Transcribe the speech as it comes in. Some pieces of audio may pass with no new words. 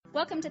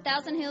Welcome to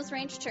Thousand Hills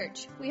Ranch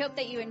Church. We hope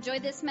that you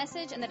enjoyed this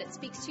message and that it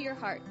speaks to your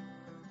heart.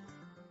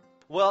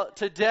 Well,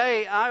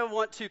 today I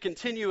want to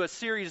continue a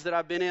series that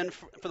I've been in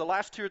for the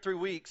last 2 or 3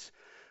 weeks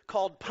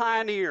called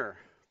Pioneer.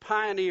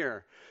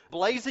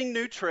 Blazing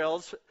new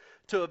trails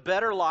to a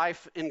better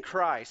life in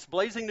Christ.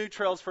 Blazing new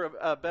trails for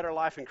a better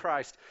life in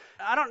Christ.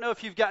 I don't know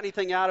if you've got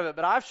anything out of it,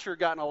 but I've sure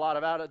gotten a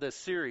lot out of this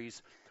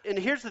series. And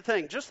here's the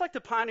thing, just like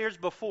the pioneers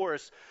before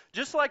us,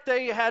 just like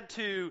they had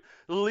to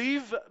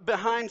leave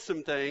behind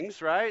some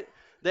things, right?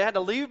 They had to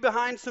leave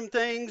behind some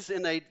things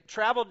and they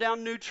traveled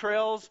down new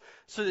trails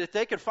so that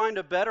they could find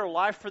a better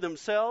life for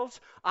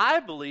themselves. I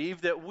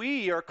believe that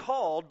we are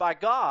called by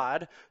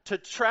God to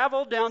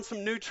travel down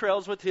some new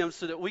trails with Him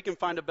so that we can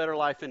find a better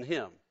life in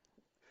Him.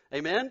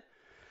 Amen?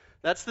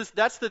 That's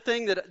the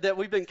thing that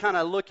we've been kind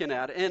of looking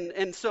at.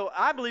 And so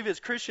I believe as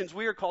Christians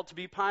we are called to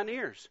be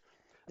pioneers.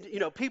 You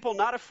know, people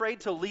not afraid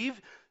to leave,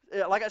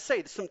 like I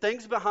say, some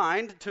things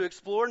behind to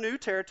explore new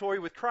territory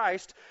with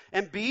Christ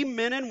and be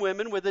men and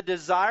women with a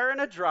desire and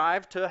a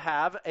drive to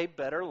have a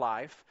better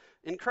life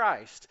in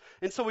Christ.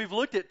 And so we've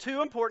looked at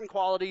 2 important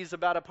qualities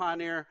about a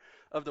pioneer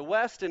of the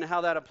West and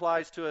how that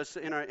applies to us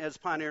as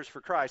pioneers for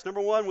Christ.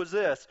 Number 1 was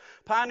this: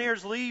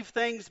 pioneers leave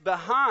things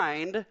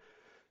behind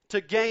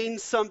to gain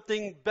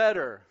something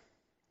better.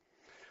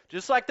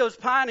 Just like those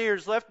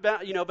pioneers left,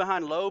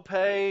 behind low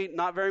pay,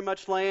 not very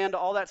much land,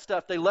 all that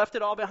stuff. They left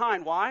it all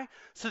behind. Why?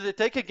 So that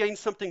they could gain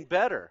something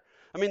better.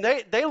 I mean,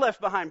 they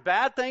left behind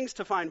bad things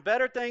to find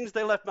better things.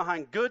 They left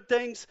behind good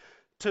things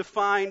to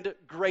find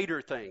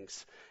greater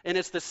things. And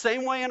it's the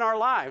same way in our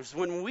lives.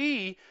 When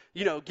we,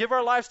 give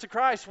our lives to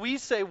Christ, we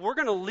say we're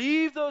going to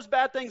leave those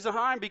bad things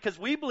behind because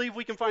we believe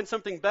we can find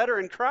something better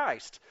in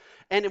Christ.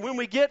 And when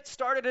we get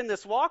started in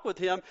this walk with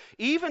Him,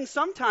 even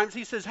sometimes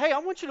He says, hey, I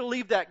want you to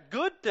leave that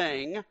good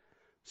thing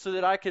so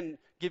that I can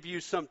give you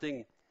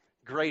something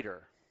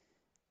greater.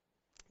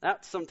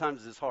 That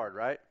sometimes is hard,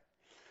 right?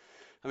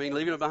 I mean,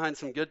 leaving behind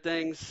some good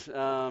things, but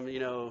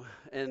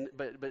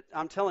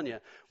I'm telling you,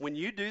 when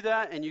you do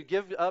that and you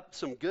give up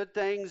some good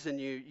things and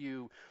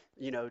you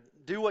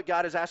do what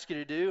God has asked you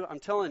to do, I'm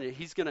telling you,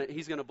 He's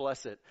gonna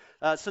bless it.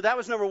 So that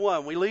was number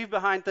 1. We leave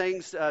behind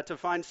things to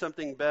find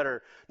something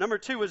better. Number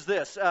 2 was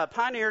this: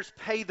 pioneers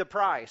pay the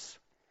price.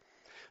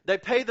 They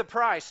pay the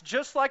price.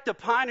 Just like the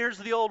pioneers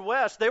of the Old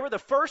West, they were the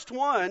first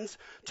ones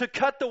to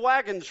cut the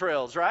wagon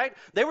trails, right?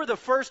 They were the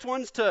first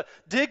ones to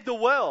dig the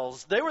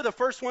wells. They were the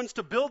first ones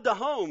to build the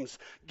homes.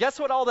 Guess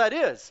what all that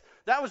is?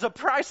 That was a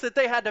price that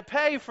they had to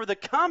pay for the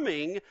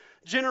coming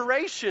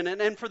generation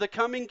and for the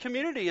coming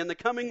community and the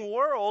coming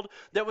world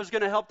that was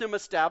going to help them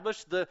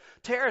establish the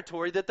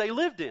territory that they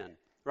lived in,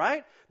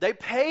 right? They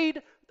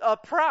paid a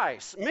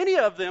price. Many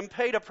of them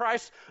paid a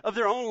price of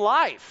their own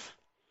life.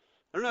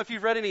 I don't know if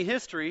you've read any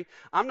history.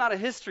 I'm not a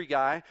history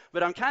guy,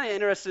 but I'm kind of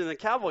interested in the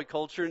cowboy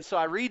culture, and so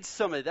I read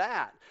some of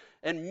that.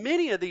 And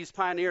many of these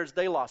pioneers,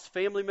 they lost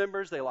family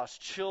members, they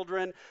lost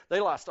children, they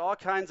lost all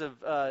kinds of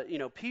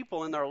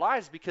people in their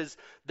lives because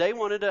they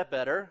wanted a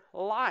better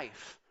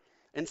life.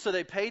 And so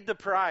they paid the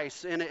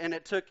price, and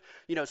it took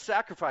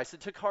sacrifice.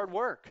 It took hard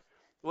work.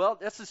 Well,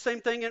 that's the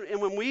same thing.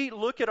 And when we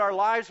look at our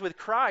lives with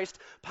Christ,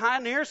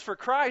 pioneers for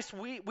Christ,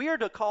 we are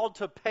called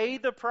to pay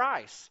the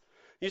price.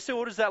 You say,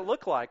 what does that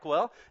look like?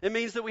 Well, it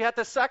means that we have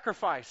to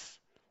sacrifice.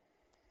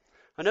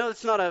 I know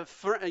it's not a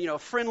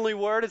friendly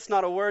word. It's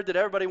not a word that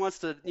everybody wants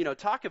to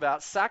talk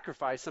about.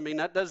 Sacrifice. I mean,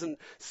 that doesn't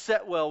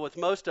set well with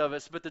most of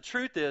us. But the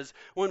truth is,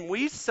 when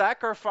we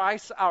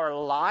sacrifice our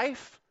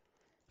life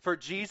for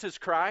Jesus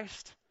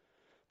Christ,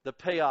 the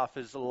payoff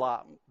is a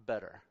lot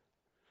better.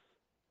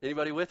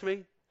 Anybody with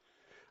me?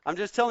 I'm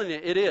just telling you,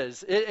 it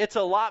is. It's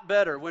a lot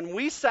better. When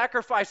we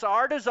sacrifice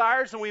our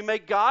desires and we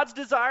make God's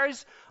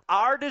desires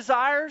our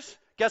desires,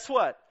 guess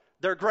what?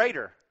 They're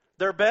greater.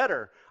 They're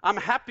better. I'm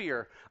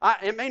happier.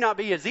 It may not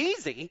be as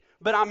easy,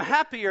 but I'm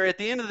happier at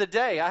the end of the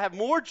day. I have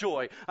more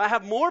joy. I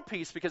have more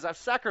peace because I've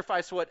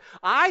sacrificed what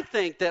I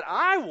think that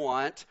I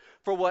want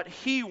for what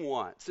He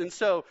wants. And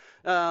so,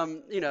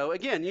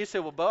 again, you say,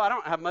 well, Bo, I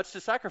don't have much to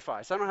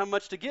sacrifice. I don't have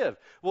much to give.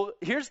 Well,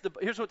 here's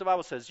what the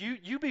Bible says.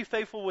 You be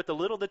faithful with the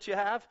little that you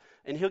have,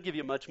 and He'll give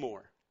you much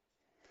more.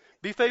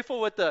 Be faithful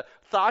with the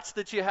thoughts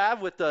that you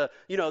have, with the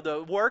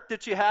work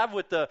that you have,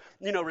 with the,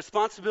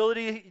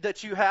 responsibility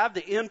that you have,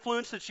 the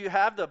influence that you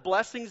have, the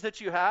blessings that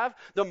you have,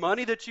 the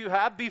money that you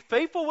have. Be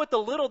faithful with the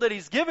little that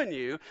He's given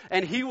you,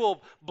 and He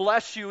will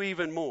bless you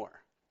even more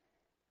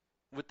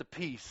with the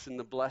peace and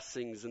the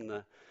blessings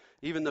and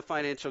even the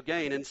financial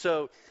gain. And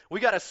so we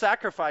got to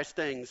sacrifice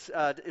things,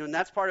 and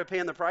that's part of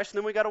paying the price, and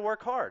then we got to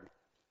work hard.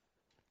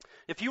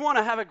 If you want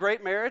to have a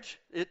great marriage,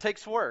 it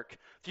takes work.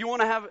 If you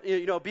want to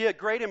have, be a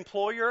great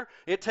employer,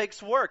 it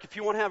takes work. If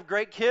you want to have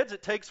great kids,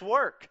 it takes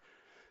work.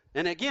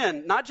 And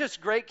again, not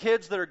just great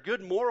kids that are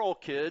good moral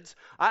kids.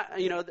 I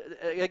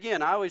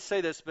always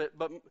say this,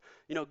 but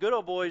good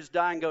old boys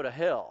die and go to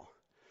hell.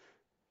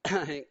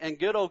 And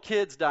good old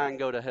kids die and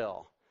go to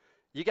hell.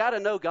 You got to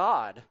know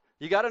God.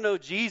 You got to know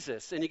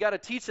Jesus, and you got to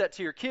teach that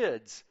to your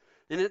kids.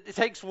 And it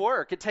takes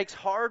work. It takes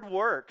hard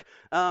work.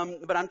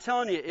 But I'm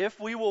telling you, if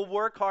we will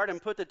work hard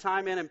and put the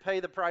time in and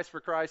pay the price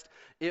for Christ,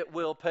 it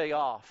will pay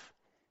off.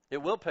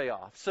 It will pay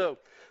off. So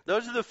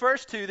those are the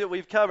first two that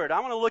we've covered.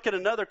 I want to look at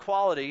another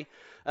quality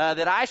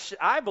that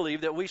I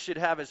believe that we should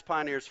have as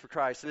pioneers for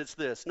Christ, and it's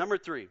this. Number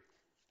 3.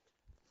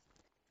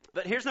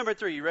 But here's number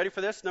 3. You ready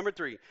for this? Number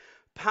 3.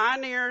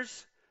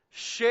 Pioneers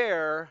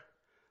share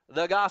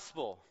the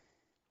gospel.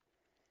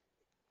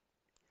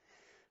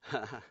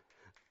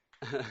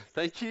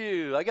 Thank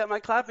you. I got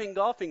my clapping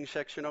golfing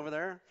section over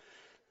there.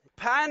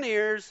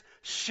 Pioneers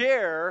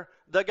share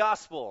the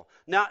gospel.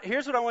 Now,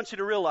 here's what I want you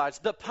to realize.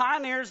 The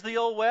pioneers of the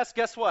Old West,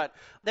 guess what?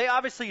 They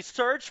obviously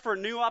search for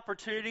new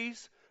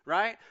opportunities,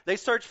 right? They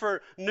search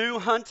for new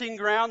hunting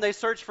ground. They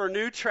search for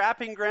new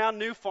trapping ground,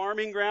 new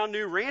farming ground,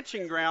 new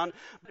ranching ground.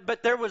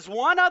 But there was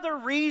one other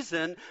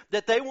reason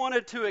that they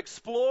wanted to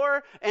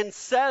explore and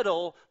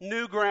settle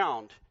new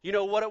ground. You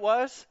know what it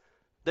was?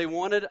 They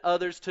wanted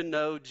others to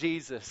know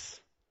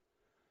Jesus.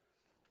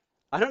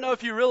 I don't know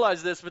if you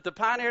realize this, but the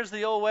pioneers of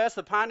the Old West,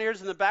 the pioneers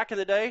in the back of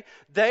the day,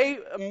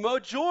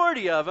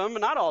 majority of them,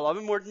 not all of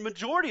them,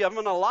 majority of them,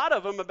 and a lot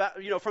of them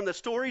from the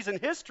stories in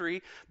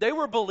history, they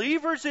were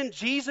believers in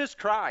Jesus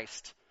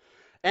Christ.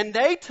 And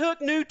they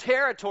took new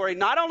territory,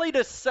 not only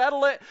to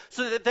settle it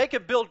so that they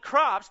could build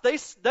crops,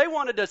 they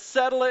wanted to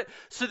settle it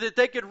so that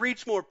they could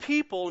reach more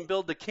people and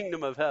build the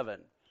kingdom of heaven.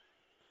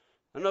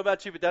 I don't know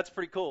about you, but that's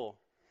pretty cool.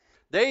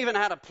 They even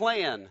had a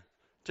plan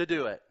to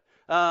do it.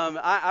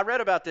 I read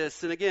about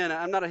this, and again,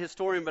 I'm not a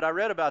historian, but I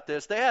read about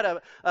this. They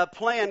had a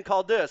plan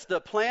called this, the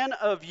Plan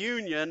of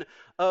Union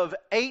of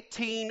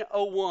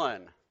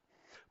 1801.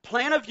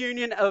 Plan of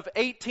Union of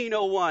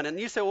 1801. And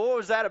you say, well, what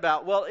was that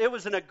about? Well, it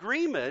was an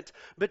agreement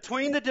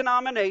between the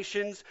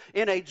denominations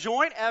in a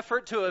joint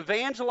effort to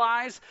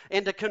evangelize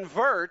and to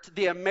convert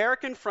the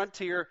American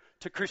frontier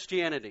to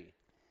Christianity.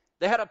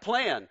 They had a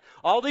plan.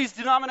 All these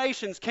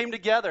denominations came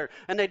together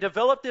and they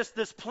developed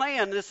this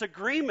plan, this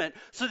agreement,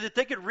 so that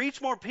they could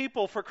reach more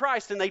people for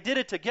Christ, and they did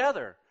it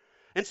together.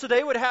 And so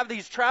they would have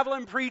these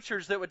traveling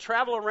preachers that would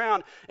travel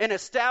around and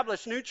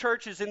establish new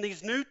churches in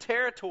these new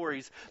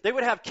territories. They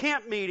would have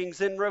camp meetings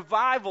and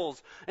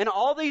revivals and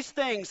all these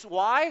things.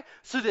 Why?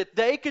 So that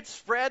they could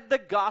spread the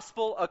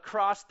gospel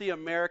across the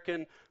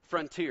American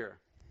frontier.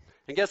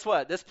 And guess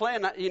what? This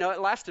plan,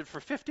 it lasted for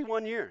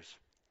 51 years.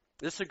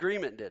 This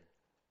agreement did.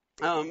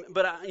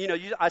 But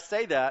I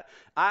say that,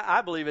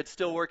 I believe it's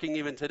still working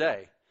even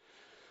today.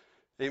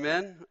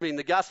 Amen? I mean,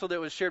 the gospel that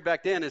was shared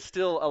back then is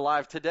still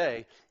alive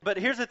today. But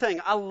here's the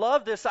thing. I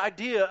love this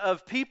idea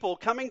of people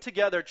coming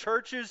together,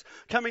 churches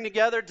coming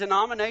together,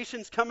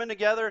 denominations coming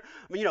together,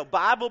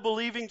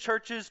 Bible-believing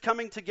churches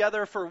coming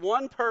together for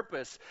one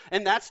purpose,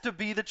 and that's to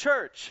be the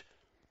church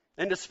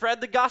and to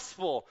spread the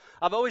gospel.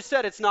 I've always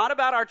said it's not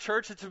about our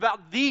church, it's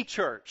about the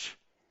church.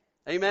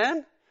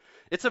 Amen?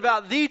 It's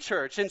about the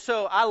church. And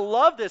so I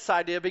love this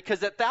idea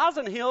because at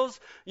Thousand Hills,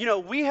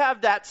 we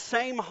have that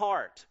same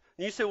heart.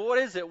 And you say, well, what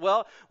is it?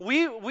 Well,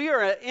 we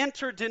are an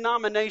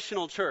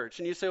interdenominational church.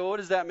 And you say, well, what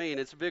does that mean?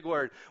 It's a big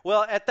word.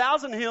 Well, at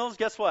Thousand Hills,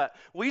 guess what?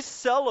 We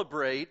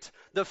celebrate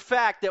the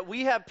fact that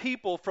we have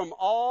people from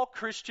all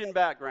Christian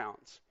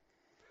backgrounds.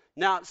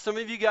 Now, some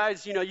of you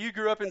guys, you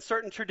grew up in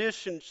certain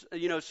traditions,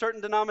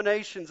 certain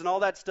denominations and all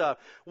that stuff.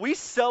 We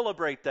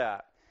celebrate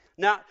that.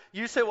 Now,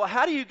 you say, well,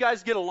 how do you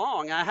guys get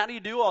along? How do you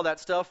do all that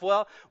stuff?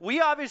 Well, we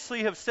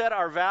obviously have set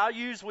our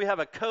values. We have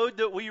a code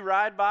that we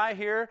ride by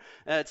here.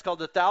 It's called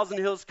the Thousand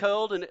Hills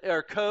Code,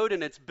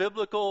 and it's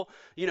biblical,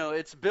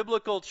 it's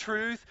biblical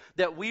truth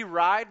that we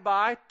ride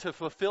by to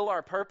fulfill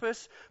our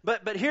purpose.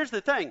 But here's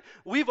the thing.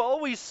 We've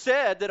always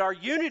said that our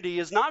unity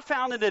is not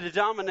found in a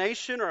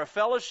denomination or a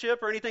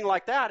fellowship or anything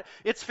like that.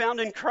 It's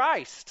found in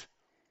Christ.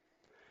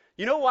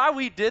 You know why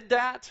we did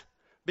that?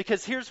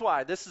 Because here's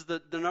why. This is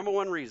the number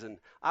one reason.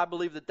 I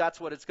believe that that's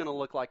what it's going to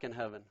look like in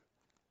heaven.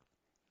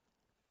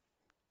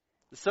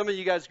 Some of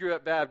you guys grew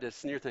up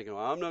Baptists, and you're thinking,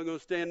 well, I'm not going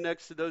to stand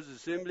next to those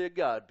Assembly of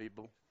God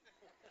people.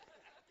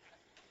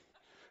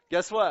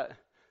 Guess what?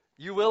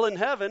 You will in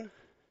heaven.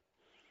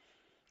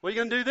 What are you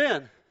going to do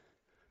then?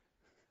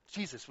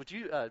 Jesus, would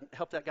you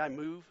help that guy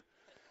move?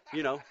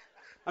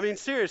 I mean,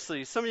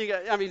 seriously, some of you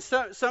guys,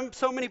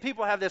 so many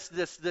people have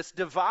this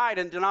divide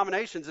in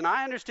denominations, and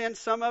I understand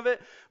some of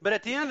it, but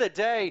at the end of the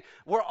day,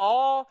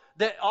 all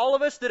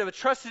of us that have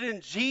trusted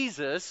in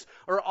Jesus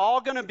are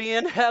all going to be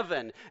in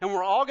heaven, and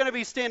we're all going to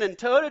be standing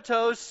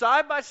toe-to-toe,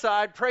 side by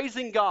side,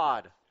 praising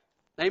God.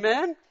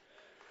 Amen?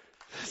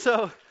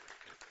 So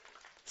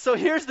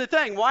here's the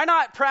thing. Why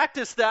not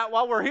practice that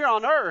while we're here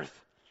on earth?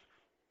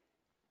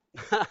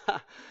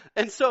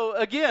 And so,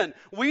 again,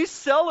 we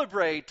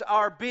celebrate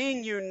our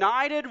being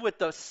united with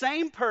the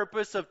same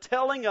purpose of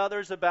telling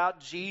others about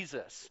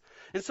Jesus.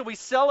 And so we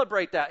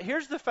celebrate that.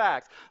 Here's the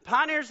fact.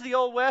 Pioneers of the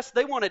Old West,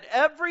 they wanted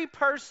every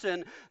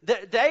person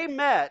that they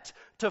met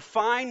to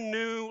find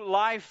new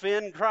life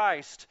in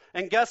Christ.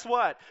 And guess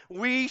what?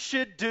 We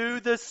should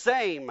do the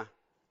same.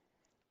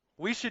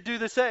 We should do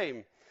the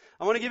same.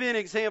 I want to give you an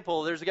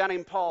example. There's a guy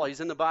named Paul. He's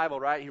in the Bible,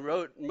 right? He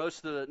wrote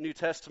most of the New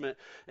Testament.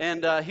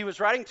 And he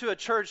was writing to a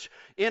church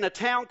in a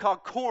town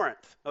called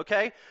Corinth,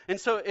 okay? And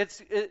so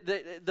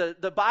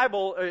the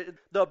Bible,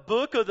 the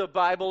book of the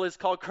Bible is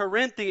called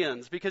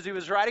Corinthians because he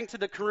was writing to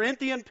the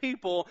Corinthian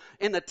people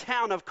in the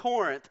town of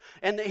Corinth.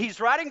 And he's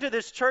writing to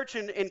this church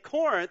in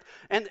Corinth,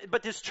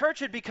 but this church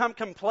had become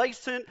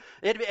complacent.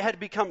 It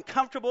had become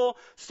comfortable.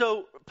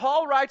 So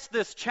Paul writes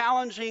this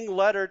challenging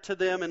letter to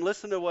them, and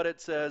listen to what it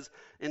says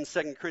in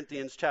 2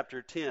 Corinthians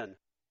chapter 10.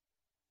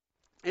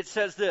 It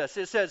says this.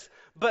 It says,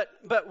 but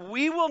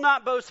we will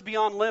not boast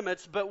beyond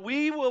limits, but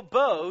we will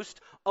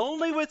boast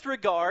only with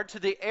regard to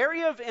the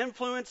area of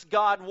influence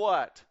God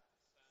what?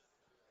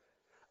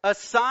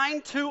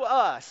 Assigned to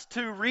us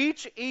to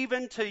reach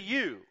even to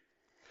you.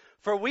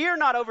 For we are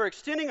not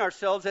overextending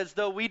ourselves as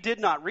though we did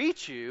not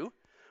reach you,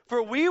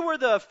 for we were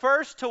the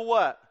first to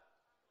what?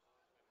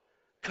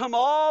 Come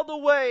all the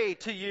way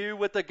to you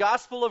with the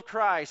gospel of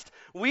Christ.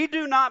 We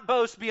do not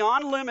boast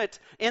beyond limit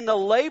in the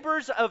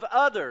labors of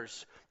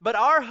others, but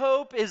our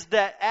hope is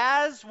that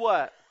as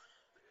what?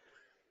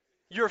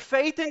 Your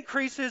faith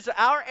increases,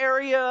 our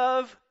area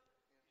of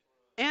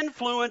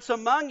influence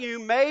among you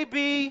may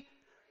be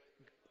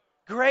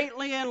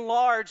greatly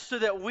enlarged so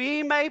that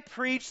we may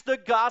preach the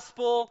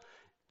gospel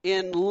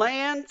in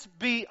lands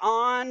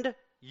beyond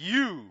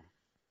you.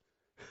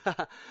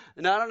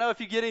 Now, I don't know if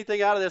you get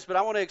anything out of this, but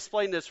I want to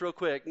explain this real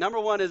quick. Number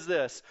one is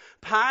this.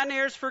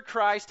 Pioneers for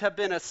Christ have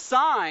been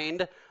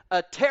assigned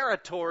a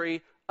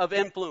territory of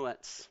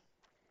influence.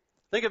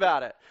 Think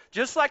about it.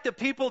 Just like the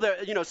people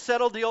that,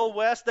 settled the Old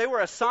West, they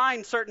were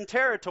assigned certain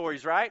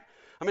territories, right?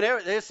 I mean,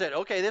 they said,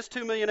 okay, this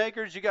 2 million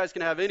acres, you guys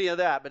can have any of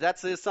that, but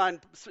that's the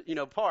assigned,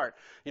 part.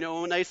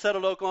 When they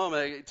settled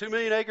Oklahoma, 2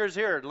 million acres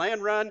here,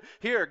 land run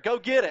here, go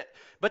get it.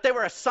 But they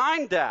were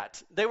assigned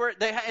that.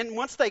 And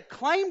once they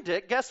claimed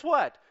it, guess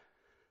what?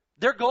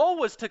 Their goal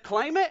was to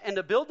claim it and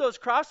to build those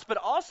crops, but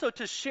also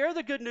to share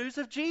the good news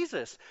of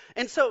Jesus.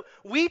 And so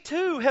we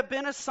too have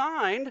been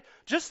assigned,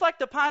 just like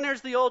the pioneers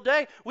of the old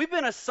day, we've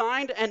been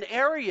assigned an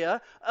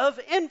area of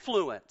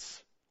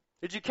influence.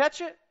 Did you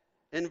catch it?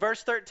 In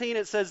verse 13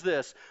 it says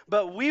this,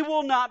 but we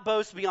will not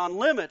boast beyond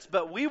limits,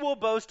 but we will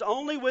boast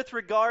only with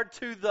regard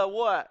to the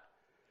what?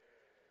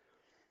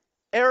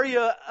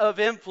 Area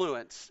of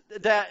influence.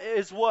 That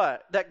is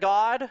what? That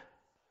God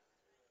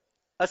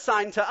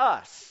assigned to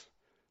us.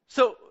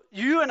 So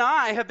you and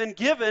I have been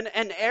given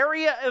an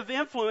area of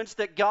influence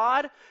that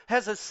God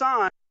has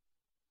assigned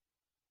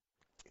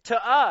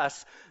to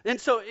us.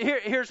 And so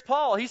here's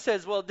Paul. He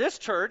says, well, this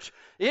church,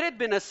 it had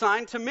been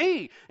assigned to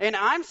me, and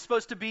I'm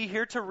supposed to be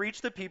here to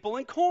reach the people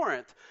in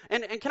Corinth.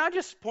 And can I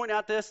just point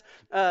out this?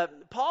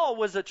 Paul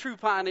was a true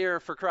pioneer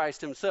for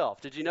Christ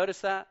himself. Did you notice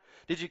that?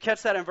 Did you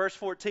catch that in verse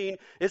 14?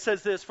 It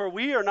says this, for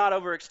we are not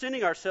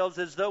overextending ourselves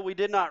as though we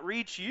did not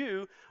reach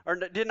you,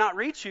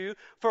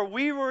 for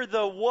we were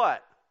the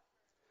what?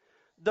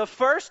 The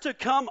first to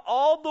come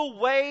all the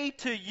way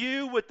to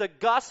you with the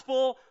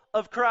gospel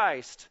of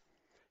Christ.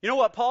 You know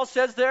what Paul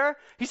says there?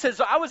 He says,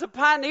 I was a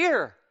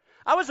pioneer.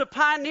 I was a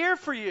pioneer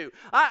for you.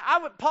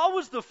 Paul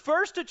was the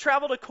first to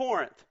travel to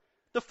Corinth.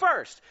 The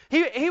first.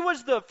 He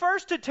was the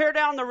first to tear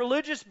down the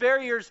religious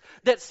barriers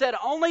that said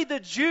only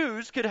the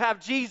Jews could have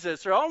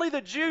Jesus, or only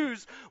the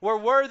Jews were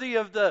worthy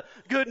of the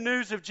good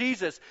news of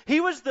Jesus.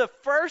 He was the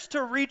first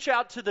to reach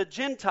out to the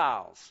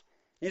Gentiles.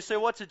 You say,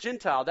 what's a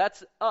Gentile?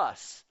 That's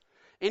us.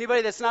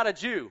 Anybody that's not a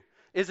Jew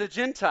is a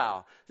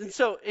Gentile. And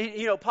so,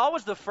 Paul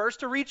was the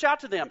first to reach out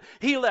to them.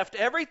 He left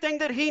everything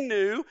that he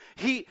knew.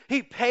 He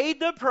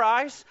paid the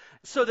price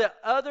so that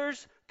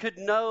others could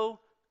know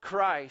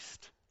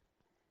Christ.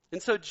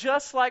 And so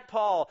just like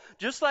Paul,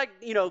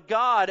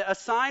 God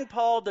assigned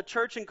Paul the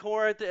church in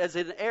Corinth as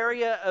an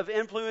area of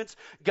influence,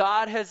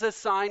 God has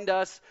assigned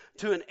us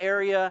to an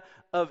area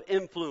of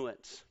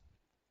influence.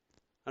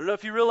 I don't know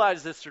if you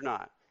realize this or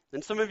not.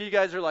 And some of you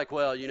guys are like,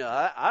 well,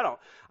 I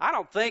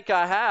don't think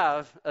I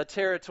have a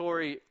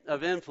territory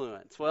of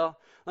influence. Well,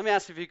 let me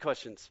ask you a few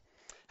questions.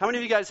 How many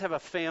of you guys have a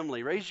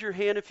family? Raise your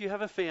hand if you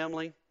have a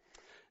family.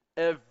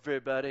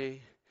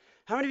 Everybody.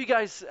 How many of you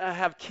guys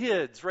have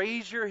kids?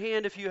 Raise your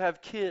hand if you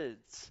have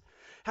kids.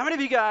 How many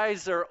of you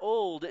guys are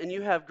old and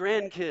you have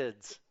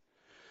grandkids?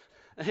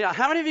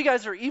 How many of you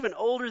guys are even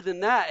older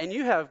than that and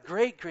you have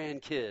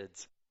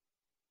great-grandkids?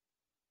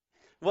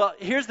 Well,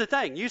 here's the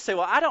thing. You say,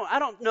 well, I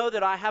don't know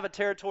that I have a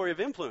territory of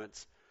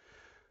influence.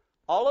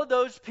 All of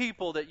those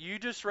people that you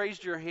just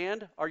raised your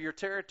hand are your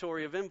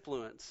territory of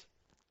influence.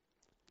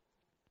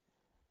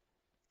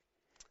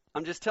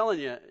 I'm just telling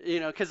you,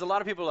 because a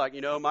lot of people are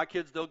like, my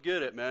kids, they'll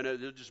get it, man.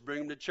 They'll just bring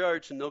them to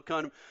church and they'll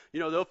come,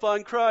 they'll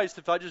find Christ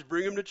if I just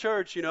bring them to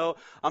church,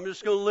 I'm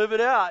just going to live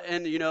it out.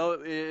 And,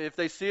 if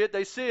they see it,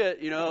 they see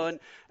it, and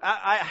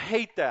I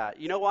hate that.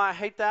 You know why I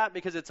hate that?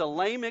 Because it's a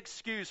lame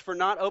excuse for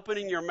not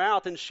opening your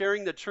mouth and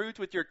sharing the truth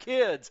with your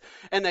kids.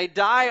 And they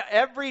die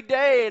every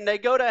day and they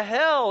go to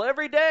hell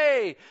every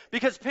day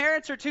because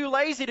parents are too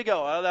lazy to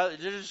go, they're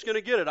just going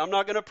to get it. I'm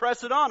not going to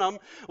press it on them.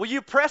 Well,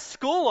 you press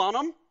school on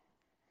them.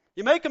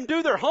 You make them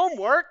do their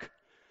homework.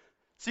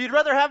 So you'd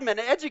rather have an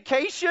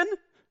education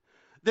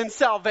than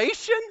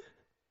salvation?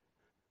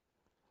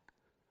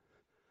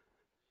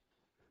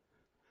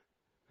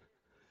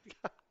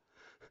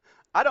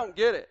 I don't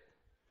get it.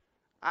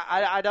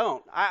 I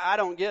don't. I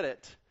don't get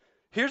it.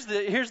 Here's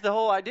the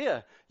whole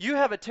idea. You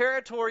have a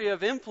territory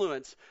of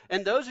influence,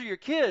 and those are your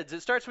kids.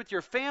 It starts with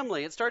your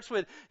family. It starts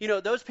with,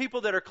 those people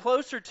that are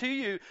closer to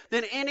you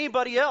than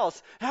anybody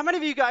else. How many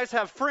of you guys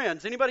have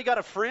friends? Anybody got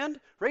a friend?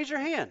 Raise your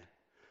hand.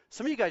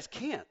 Some of you guys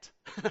can't.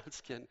 I'm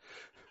just kidding.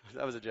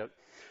 That was a joke.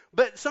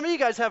 But some of you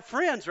guys have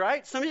friends,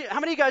 right? How many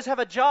of you guys have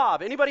a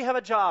job? Anybody have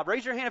a job?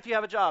 Raise your hand if you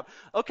have a job.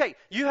 Okay,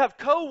 you have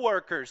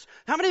coworkers.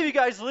 How many of you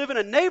guys live in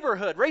a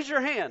neighborhood? Raise your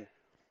hand.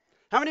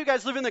 How many of you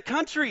guys live in the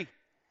country?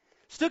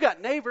 Still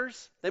got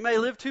neighbors. They may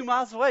live 2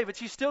 miles away,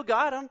 but you still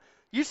got them.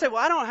 You say,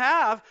 well, I don't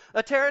have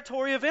a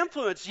territory of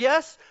influence.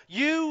 Yes,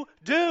 you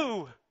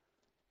do.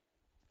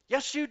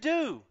 Yes, you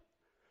do.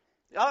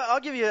 I'll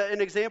give you an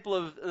example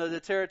of the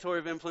territory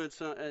of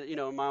influence,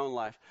 in my own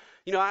life.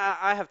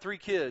 I have 3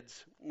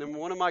 kids, and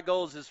one of my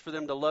goals is for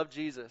them to love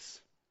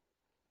Jesus.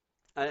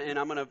 And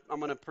I'm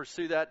gonna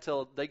pursue that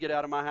till they get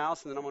out of my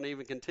house, and then I'm gonna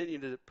even continue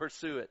to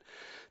pursue it,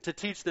 to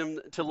teach them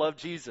to love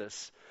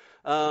Jesus.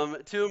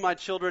 2 of my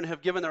children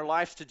have given their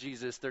lives to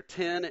Jesus. They're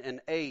 10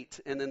 and 8,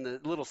 and then the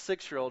little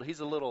 6-year-old, he's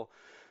a little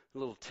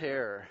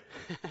terror.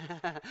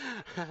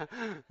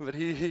 But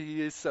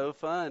he is so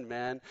fun,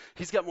 man.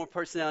 He's got more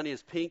personality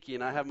as Pinky,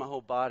 and I have my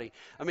whole body.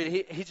 I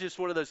mean, he's just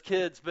one of those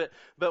kids.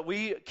 But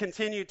we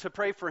continue to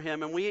pray for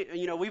him, and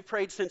we've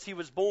prayed since he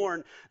was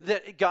born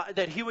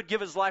that he would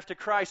give his life to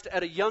Christ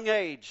at a young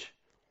age,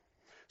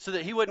 so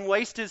that he wouldn't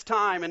waste his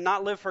time and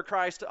not live for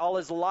Christ all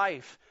his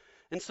life.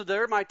 And so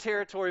they're my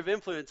territory of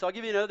influence. I'll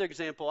give you another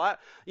example. I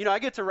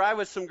get to ride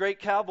with some great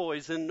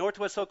cowboys in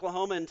Northwest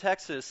Oklahoma and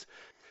Texas.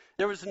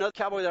 There was another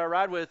cowboy that I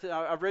ride with.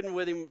 I've ridden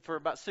with him for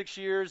about 6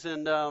 years,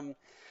 and the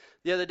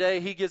other day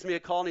he gives me a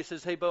call and he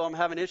says, "Hey, Bo, I'm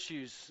having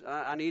issues.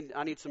 I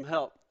need some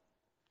help.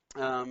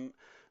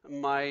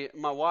 My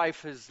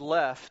wife has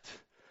left,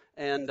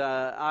 and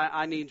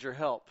I need your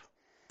help."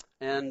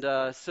 And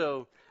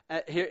so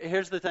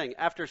here's the thing.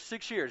 After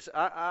 6 years,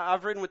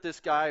 I've ridden with this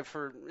guy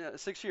for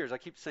 6 years. I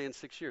keep saying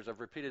 6 years. I've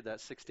repeated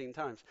that 16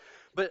 times.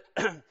 But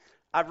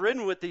I've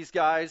ridden with these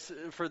guys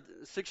for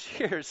 6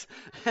 years.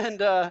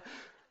 And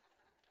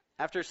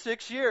after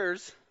 6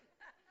 years,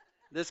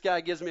 this guy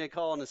gives me a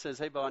call and says,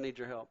 "Hey, Bo, I need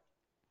your help."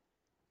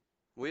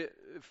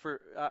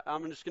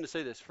 I'm just going to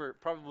say this. For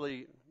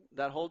probably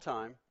that whole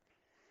time,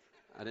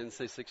 I didn't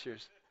say 6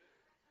 years,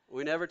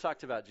 we never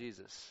talked about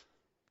Jesus.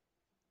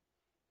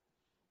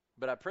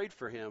 But I prayed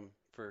for him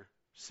for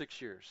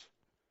 6 years,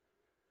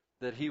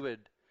 that he would,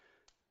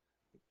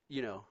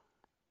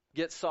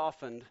 get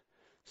softened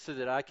so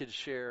that I could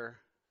share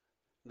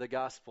the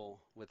gospel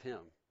with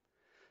him.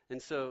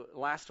 And so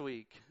last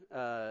week,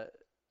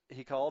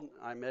 he called.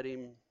 I met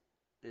him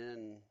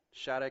in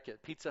Shattuck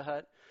at Pizza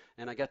Hut,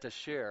 and I got to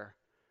share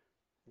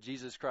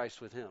Jesus Christ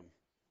with him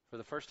for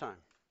the first time.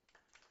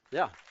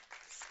 Yeah.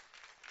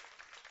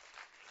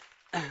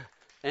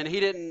 And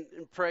he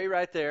didn't pray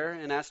right there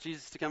and ask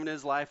Jesus to come into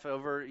his life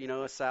over,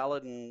 a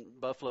salad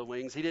and buffalo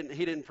wings. He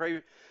didn't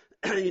pray,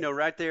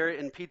 right there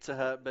in Pizza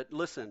Hut. But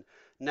listen,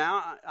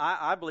 now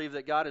I believe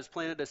that God has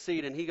planted a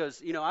seed, and he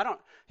goes, I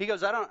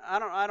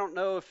don't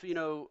know if,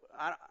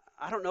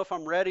 I don't know if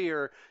I'm ready,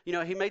 or,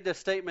 he made this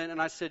statement,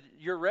 and I said,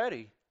 "You're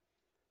ready.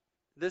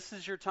 This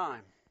is your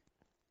time.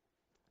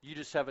 You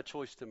just have a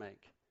choice to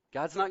make.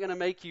 God's not going to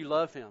make you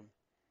love him.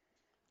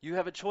 You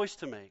have a choice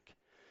to make."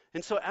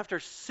 And so after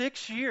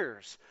 6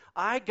 years,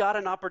 I got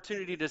an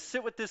opportunity to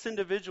sit with this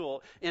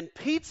individual in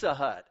Pizza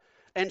Hut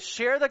and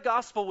share the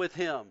gospel with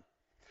him.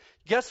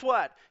 Guess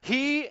what?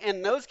 He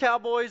and those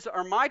cowboys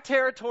are my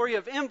territory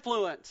of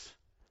influence.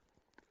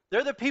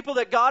 They're the people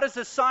that God has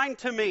assigned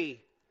to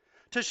me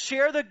to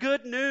share the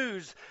good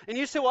news. And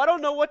you say, "Well, I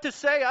don't know what to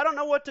say. I don't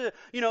know what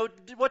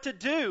to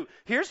do."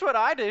 Here's what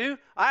I do.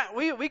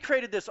 We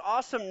created this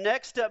awesome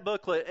Next Step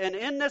booklet. And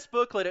in this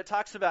booklet, it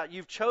talks about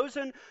you've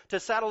chosen to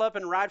saddle up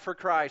and ride for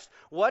Christ.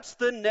 What's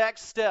the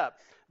next step?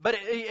 But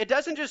it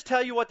doesn't just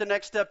tell you what the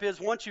next step is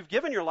once you've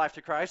given your life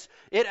to Christ.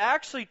 It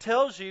actually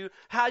tells you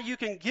how you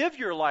can give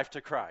your life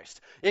to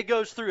Christ. It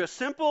goes through a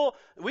simple,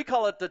 we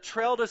call it the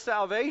trail to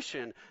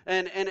salvation.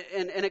 And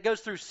it goes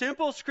through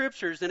simple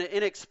scriptures, and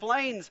it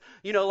explains,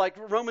 like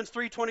Romans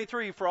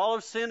 3:23, "For all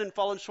have sinned and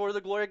fallen short of the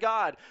glory of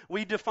God."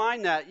 We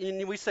define that,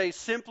 and we say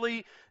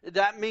simply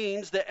that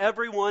means that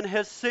everyone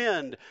has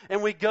sinned.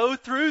 And we go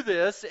through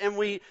this, and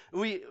we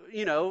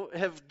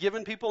have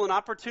given people an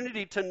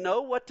opportunity to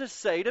know what to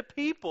say to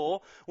people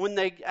when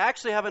they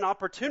actually have an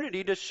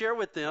opportunity to share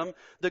with them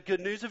the good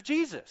news of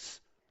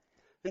Jesus.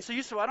 And so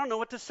you say, "Well, I don't know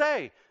what to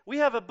say." We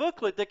have a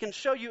booklet that can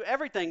show you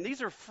everything.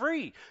 These are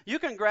free. You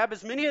can grab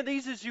as many of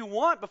these as you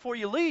want before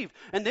you leave,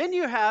 and then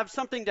you have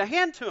something to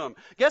hand to them.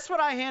 Guess what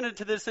I handed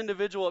to this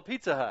individual at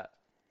Pizza Hut?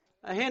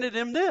 I handed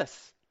him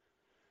this.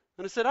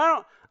 And I said,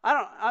 I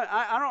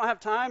don't have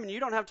time, and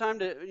you don't have time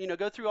to,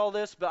 go through all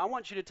this, but I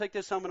want you to take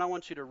this home and I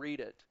want you to read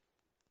it.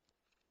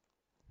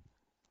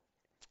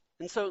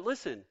 And so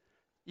listen,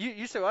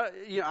 You say, well,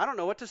 I don't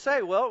know what to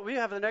say. Well, we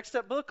have the Next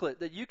Step booklet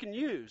that you can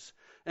use.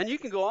 And you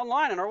can go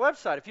online on our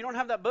website. If you don't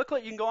have that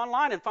booklet, you can go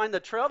online and find the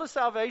Trail to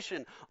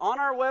Salvation on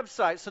our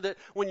website so that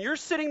when you're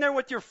sitting there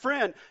with your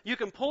friend, you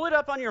can pull it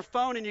up on your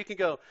phone and you can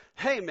go,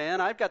 hey,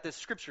 man, I've got this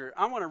scripture.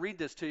 I want to read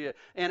this to you.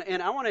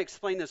 And I want to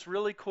explain this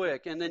really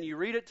quick. And then you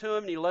read it to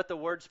them and you let the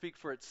word speak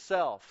for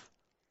itself.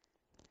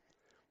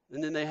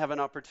 And then they have an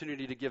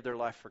opportunity to give their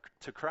life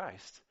to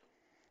Christ.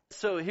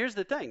 So here's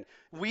the thing.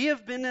 We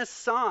have been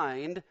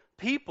assigned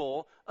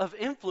people of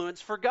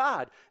influence for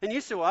God. And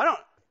you say, well,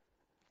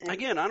 I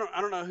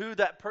don't know who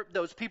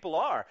those people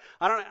are.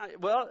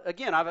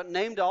 I've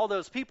named all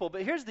those people,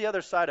 but here's the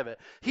other side of it.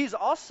 He's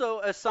also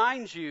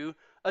assigned you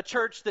a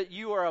church that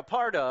you are a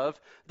part of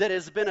that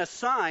has been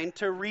assigned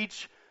to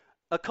reach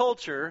a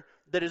culture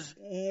that has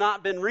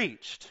not been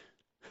reached.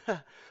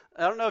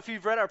 I don't know if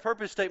you've read our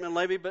purpose statement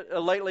lately,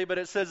 but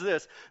it says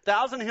this: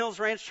 Thousand Hills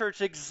Ranch Church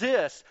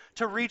exists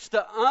to reach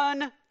the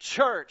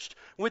unchurched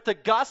with the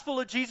gospel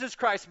of Jesus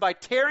Christ by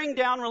tearing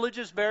down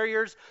religious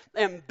barriers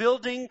and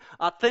building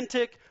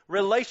authentic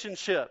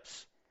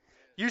relationships.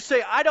 You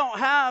say, I don't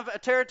have a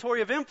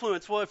territory of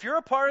influence. Well, if you're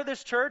a part of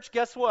this church,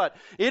 guess what?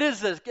 It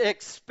is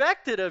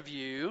expected of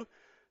you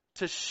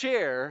to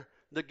share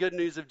the good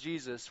news of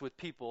Jesus with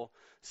people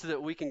so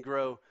that we can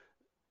grow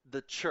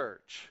the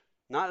church.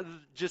 Not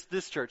just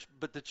this church,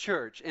 but the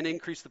church, and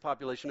increase the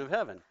population of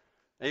heaven.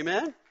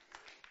 Amen?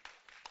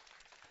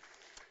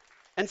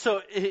 And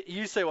so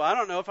you say, well, I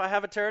don't know if I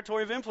have a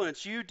territory of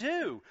influence. You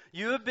do.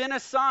 You have been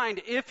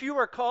assigned, if you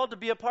are called to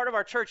be a part of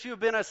our church, you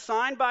have been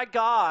assigned by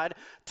God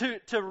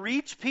to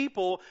reach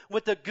people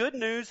with the good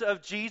news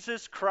of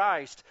Jesus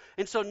Christ.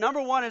 And so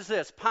number one is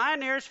this: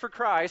 Pioneers for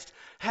Christ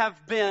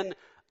have been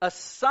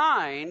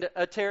assigned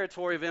a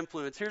territory of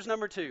influence. Here's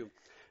number two.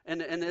 And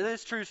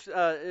this truth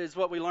is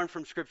what we learn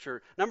from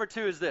Scripture. Number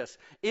two is this: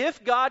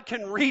 if God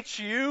can reach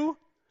you,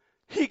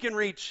 He can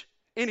reach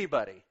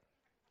anybody.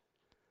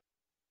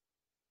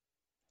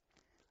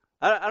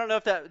 I don't know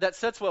if that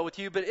sets well with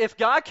you, but if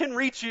God can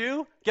reach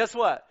you, guess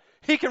what?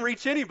 He can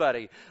reach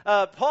anybody.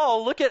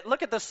 Paul, look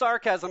at the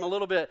sarcasm a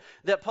little bit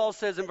that Paul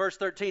says in verse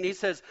 13. He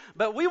says,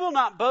 but we will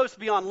not boast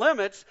beyond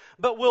limits,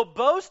 but will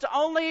boast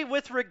only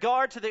with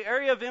regard to the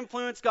area of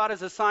influence God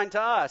has assigned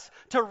to us.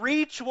 To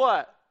reach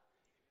what?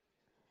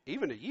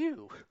 Even to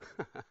you.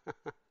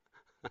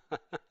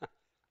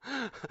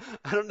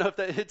 I don't know if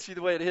that hits you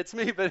the way it hits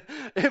me, but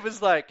it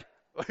was like,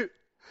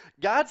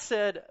 God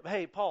said,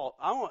 hey, Paul,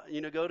 I want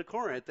you to go to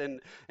Corinth.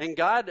 And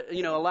God,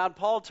 allowed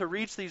Paul to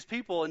reach these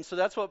people. And so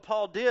that's what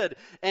Paul did.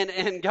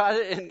 And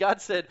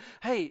God said,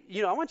 hey,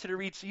 I want you to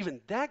reach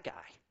even that guy.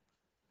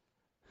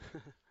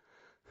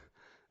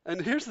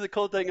 And here's the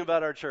cool thing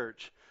about our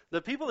church.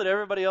 The people that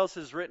everybody else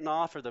has written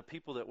off are the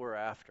people that we're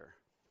after.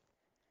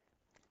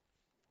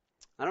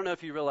 I don't know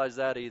if you realize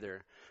that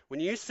either. When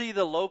you see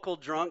the local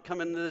drunk come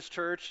into this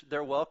church,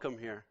 they're welcome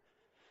here.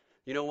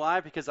 You know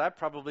why? Because I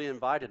probably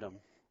invited them.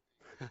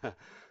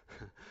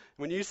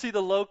 When you see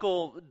the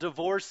local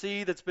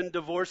divorcee that's been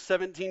divorced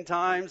 17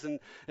 times and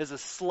is a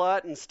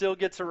slut and still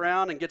gets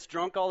around and gets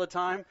drunk all the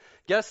time,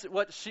 guess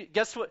what?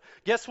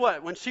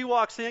 When she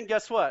walks in,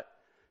 guess what?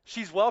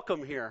 She's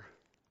welcome here.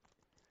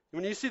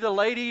 When you see the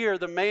lady or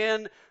the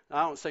man,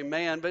 I don't say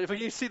man, but if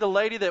you see the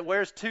lady that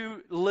wears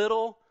too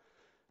little,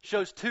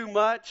 shows too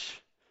much,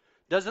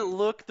 doesn't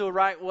look the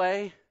right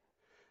way,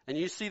 and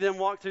you see them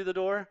walk through the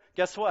door,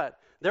 guess what?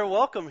 They're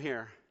welcome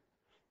here.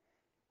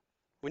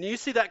 When you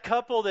see that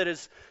couple that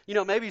is,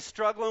 maybe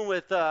struggling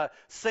with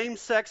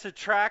same-sex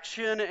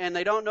attraction and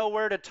they don't know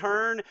where to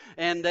turn,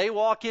 and they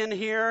walk in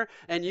here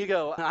and you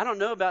go, I don't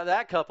know about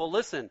that couple.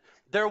 Listen,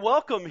 they're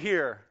welcome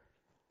here.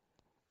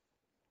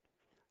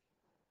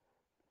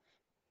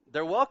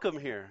 They're welcome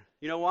here.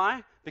 You know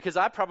why? Because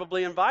I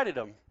probably invited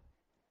them.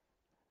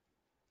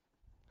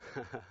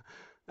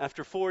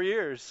 After 4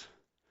 years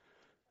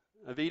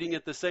of eating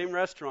at the same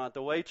restaurant,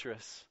 the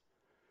waitress,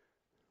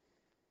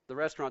 the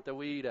restaurant that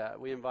we eat at,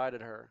 we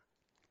invited her.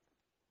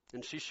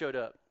 And she showed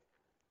up.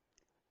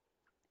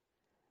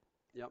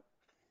 Yep.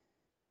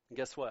 And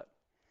guess what?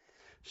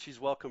 She's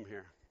welcome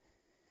here.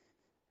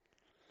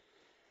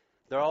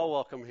 They're all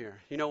welcome here.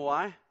 You know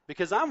why?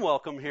 Because I'm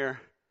welcome here.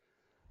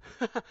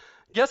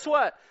 Guess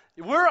what?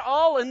 We're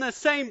all in the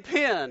same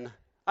pen.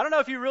 I don't know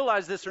if you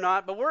realize this or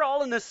not, but we're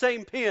all in the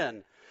same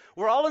pen.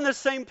 We're all in the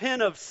same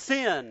pen of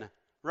sin,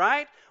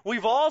 right?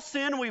 We've all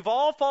sinned. We've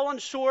all fallen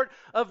short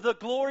of the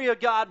glory of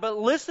God. But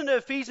listen to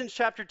Ephesians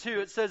chapter 2.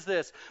 It says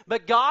this: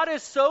 but God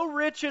is so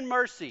rich in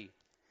mercy,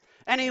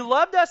 and He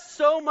loved us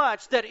so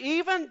much that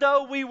even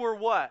though we were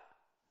what?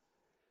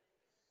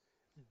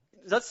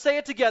 Let's say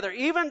it together.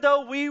 Even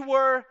though we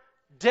were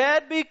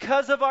dead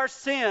because of our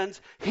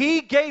sins, He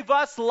gave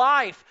us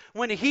life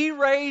when He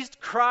raised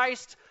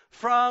Christ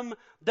from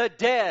the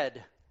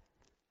dead.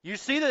 You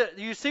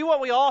see what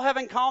we all have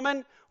in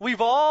common? We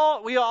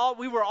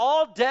were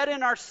all dead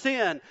in our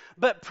sin,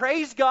 but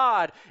praise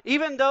God,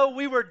 even though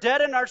we were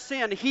dead in our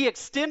sin, He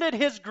extended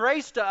His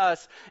grace to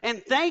us,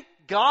 and thank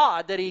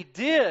God that he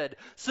did.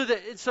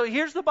 So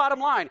here's the bottom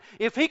line.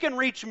 If he can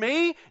reach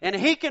me and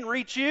he can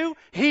reach you,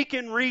 he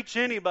can reach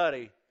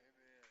anybody.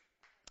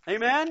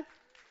 Amen?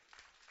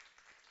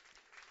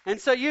 And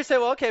so you say,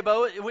 well, okay,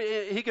 Bo,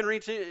 he can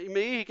reach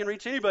me, he can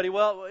reach anybody.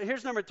 Well,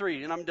 here's number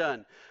 3, and I'm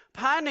done.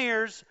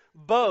 Pioneers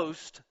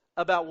boast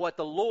about what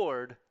the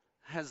Lord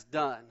has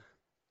done.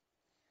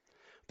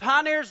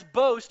 Pioneers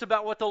boast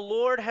about what the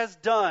Lord has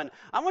done.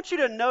 I want you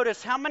to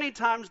notice how many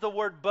times the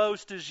word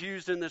boast is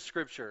used in this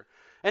scripture.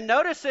 And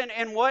notice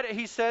in what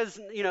he says,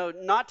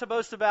 not to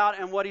boast about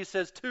and what he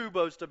says to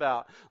boast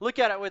about. Look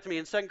at it with me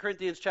in 2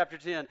 Corinthians chapter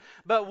 10.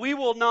 But we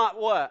will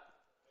not what?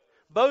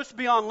 Boast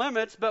beyond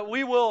limits, but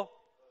we will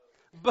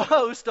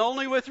boast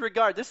only with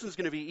regard. This one's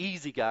going to be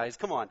easy, guys.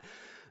 Come on.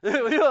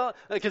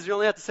 Because you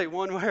only have to say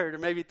one word or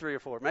maybe 3 or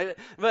 4.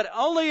 But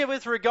only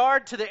with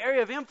regard to the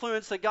area of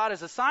influence that God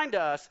has assigned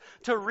to us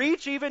to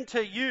reach even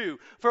to you.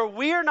 For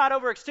we are not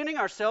overextending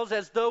ourselves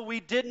as though we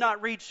did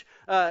not reach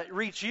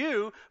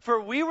you. For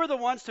we were the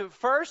ones to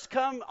first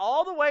come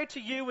all the way to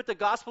you with the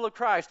gospel of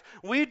Christ.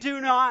 We do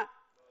not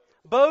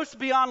boast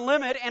beyond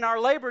limit in our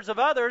labors of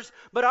others,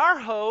 but our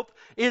hope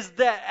is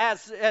that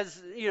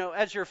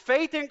as your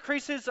faith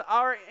increases,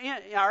 our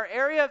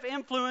area of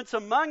influence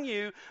among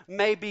you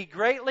may be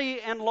greatly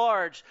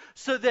enlarged,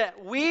 so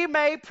that we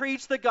may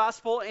preach the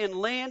gospel in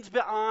lands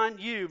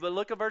beyond you. But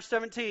look at verse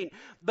 17.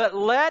 But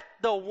let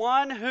the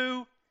one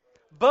who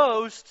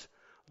boast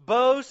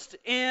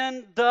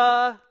in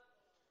the,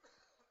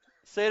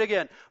 say it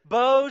again,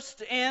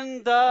 boast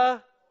in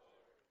the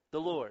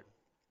Lord.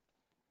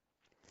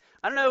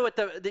 I don't know what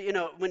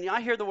when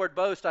I hear the word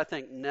boast, I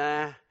think,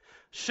 nah,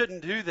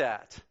 shouldn't do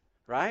that,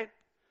 right?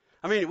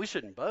 I mean, we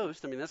shouldn't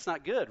boast. I mean, that's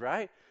not good,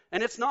 right?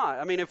 And it's not.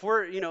 I mean, if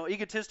we're,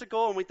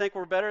 egotistical and we think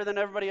we're better than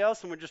everybody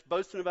else and we're just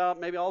boasting about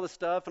maybe all the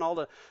stuff and all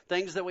the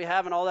things that we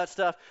have and all that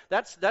stuff,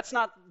 that's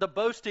not the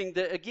boasting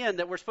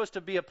that we're supposed to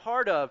be a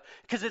part of,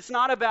 because it's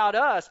not about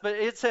us. But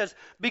it says,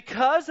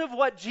 because of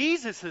what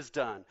Jesus has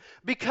done,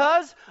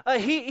 because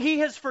he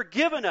has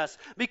forgiven us,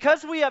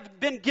 because we have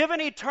been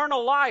given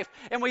eternal life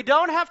and we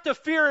don't have to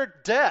fear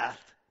death.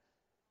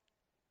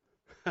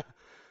 I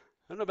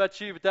don't know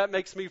about you, but that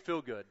makes me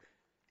feel good.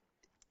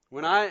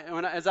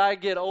 As I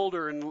get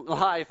older in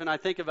life and I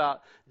think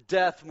about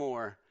death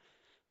more,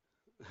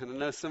 and I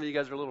know some of you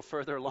guys are a little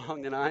further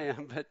along than I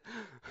am, but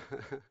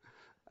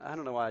I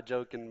don't know why I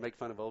joke and make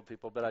fun of old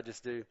people, but I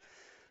just do,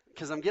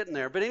 because I'm getting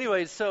there. But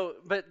anyways,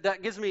 but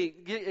that gives me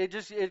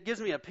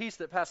a peace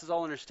that passes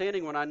all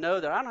understanding when I know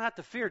that I don't have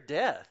to fear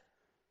death,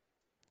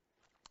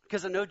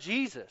 because I know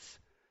Jesus.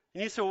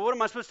 And you say, well, what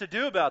am I supposed to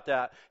do about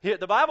that?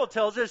 The Bible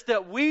tells us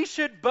that we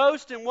should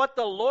boast in what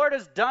the Lord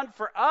has done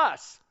for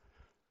us.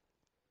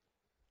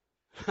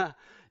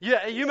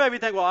 Yeah, you may be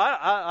thinking, well,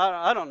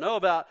 I don't know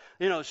about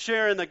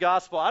sharing the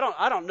gospel.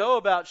 I don't know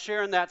about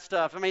sharing that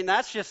stuff. I mean,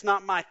 that's just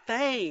not my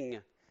thing.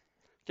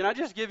 Can I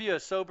just give you a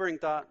sobering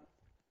thought?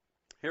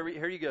 Here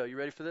you go. You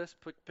ready for this?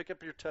 Pick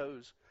up your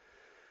toes.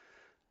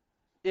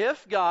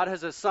 If God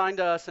has assigned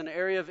us an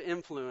area of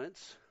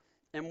influence,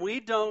 and we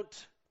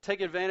don't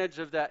take advantage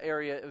of that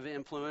area of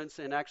influence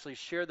and actually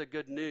share the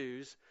good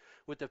news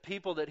with the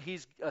people that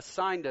He's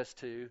assigned us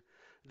to,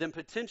 then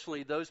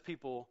potentially those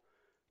people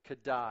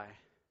could die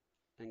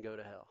and go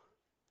to hell.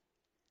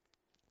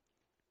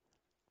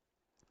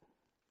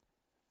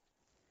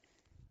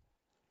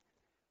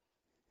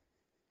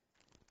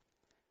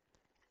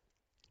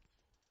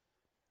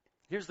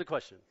 Here's the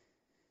question.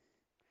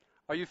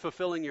 Are you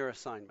fulfilling your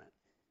assignment?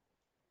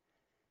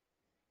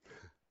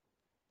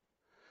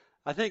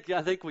 I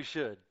think we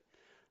should.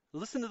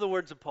 Listen to the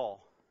words of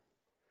Paul.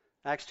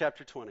 Acts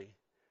chapter 20.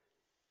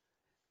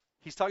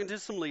 He's talking to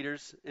some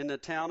leaders in the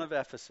town of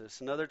Ephesus,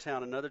 another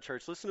town, another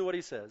church. Listen to what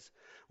he says.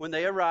 When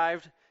they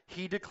arrived,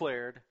 he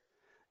declared,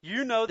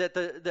 you know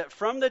that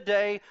from the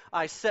day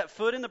I set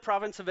foot in the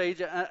province of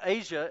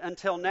Asia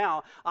until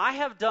now, I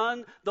have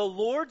done the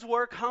Lord's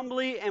work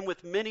humbly and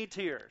with many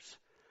tears.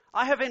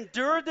 I have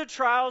endured the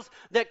trials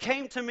that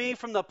came to me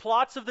from the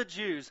plots of the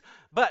Jews.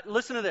 But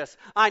listen to this.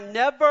 I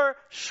never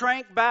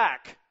shrank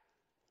back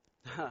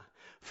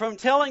from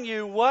telling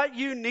you what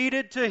you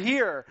needed to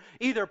hear,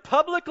 either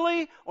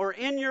publicly or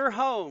in your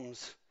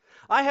homes.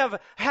 I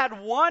have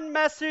had one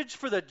message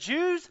for the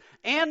Jews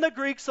and the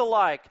Greeks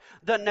alike,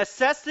 the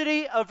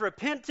necessity of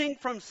repenting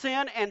from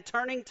sin and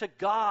turning to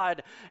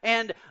God,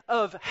 and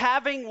of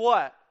having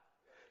what?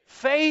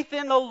 Faith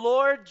in the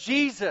Lord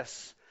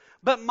Jesus.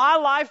 But my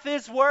life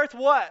is worth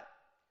what?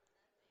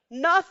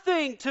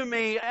 Nothing to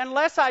me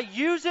unless I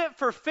use it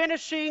for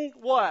finishing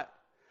what?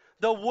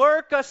 The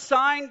work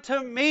assigned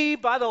to me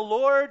by the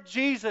Lord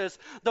Jesus.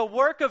 The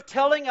work of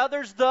telling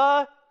others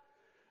the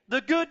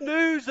good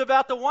news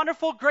about the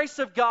wonderful grace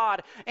of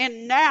God.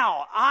 And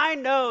now I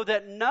know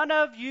that none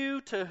of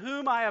you to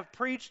whom I have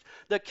preached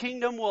the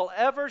kingdom will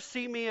ever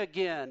see me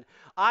again.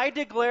 I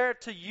declare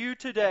to you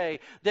today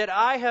that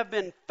I have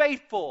been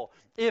faithful.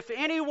 If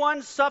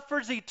anyone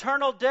suffers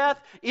eternal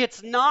death,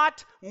 it's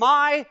not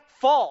my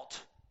fault.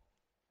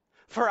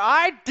 For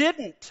I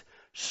didn't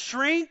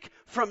shrink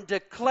from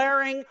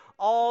declaring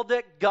all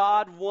that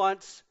God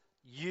wants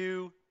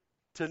you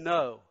to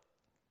know.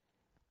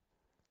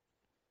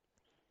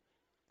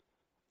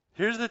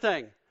 Here's the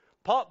thing.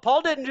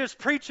 Paul didn't just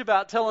preach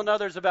about telling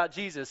others about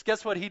Jesus.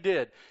 Guess what he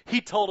did?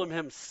 He told them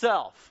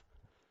himself.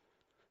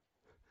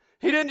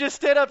 He didn't just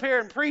stand up here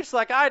and preach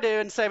like I do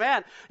and say,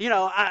 man,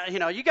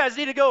 you guys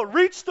need to go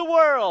reach the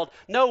world.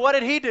 No, what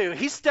did he do?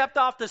 He stepped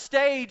off the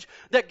stage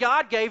that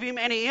God gave him,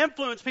 and he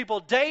influenced people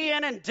day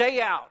in and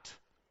day out.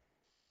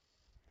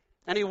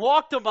 And he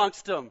walked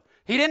amongst them.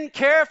 He didn't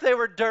care if they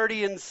were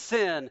dirty in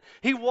sin.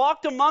 He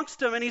walked amongst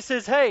them and he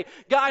says, hey,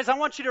 guys, I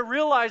want you to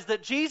realize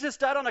that Jesus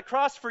died on the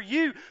cross for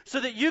you so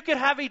that you could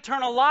have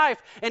eternal life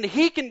and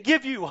he can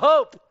give you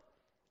hope.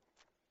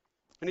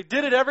 And he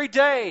did it every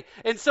day.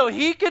 And so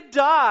he could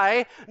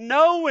die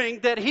knowing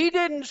that he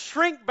didn't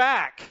shrink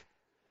back.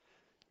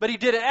 But he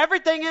did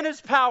everything in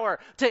his power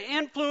to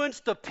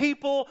influence the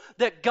people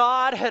that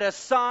God had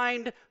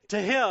assigned to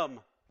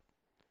him.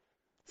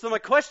 So my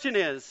question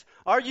is,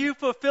 are you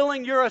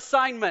fulfilling your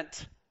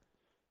assignment?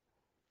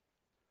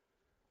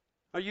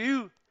 Are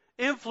you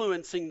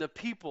influencing the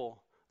people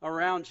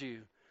around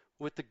you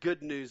with the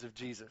good news of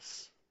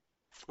Jesus?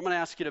 I'm going to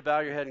ask you to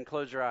bow your head and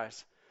close your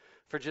eyes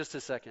for just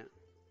a second.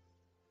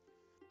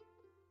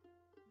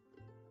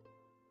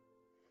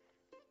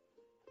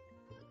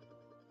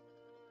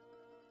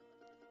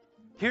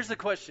 Here's the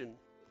question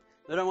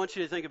that I want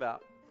you to think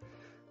about.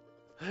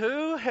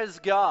 Who has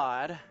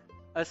God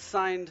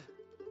assigned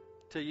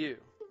to you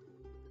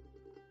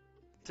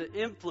to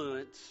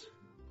influence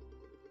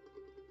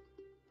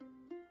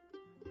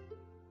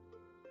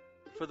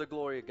for the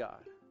glory of God?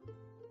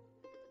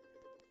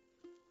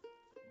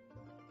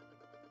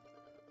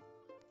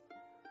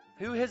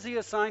 Who has he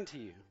assigned to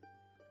you?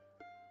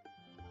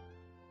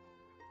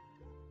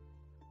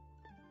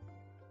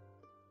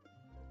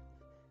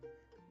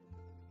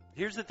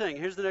 Here's the thing.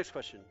 Here's the next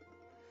question.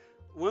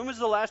 When was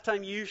the last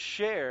time you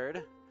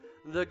shared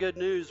the good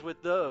news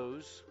with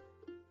those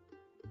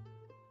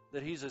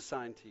that he's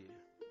assigned to you?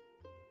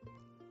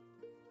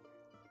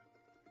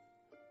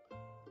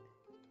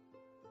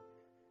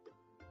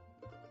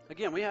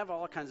 Again, we have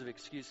all kinds of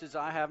excuses.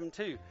 I have them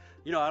too.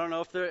 I don't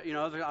know if they're, I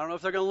don't know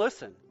if they're going to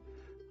listen.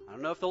 I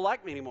don't know if they'll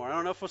like me anymore. I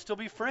don't know if we'll still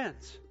be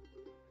friends.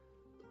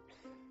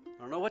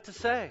 I don't know what to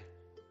say.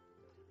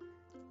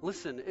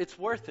 Listen, it's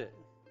worth it.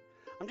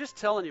 I'm just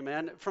telling you,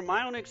 man, from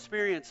my own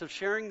experience of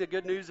sharing the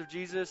good news of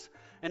Jesus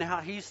and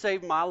how he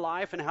saved my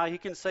life and how he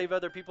can save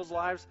other people's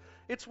lives,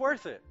 it's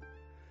worth it.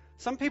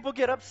 Some people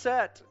get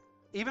upset.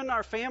 Even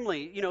our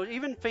family,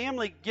 even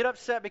family get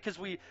upset because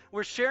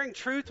we're sharing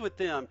truth with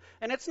them.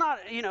 And it's not,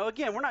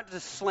 again, we're not to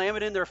slam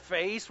it in their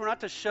face. We're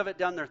not to shove it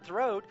down their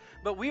throat.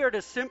 But we are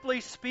to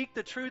simply speak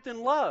the truth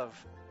in love.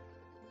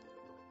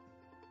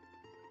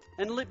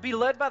 And be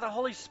led by the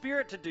Holy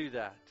Spirit to do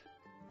that.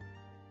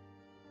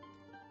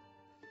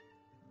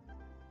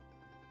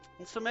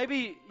 And so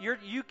maybe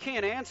you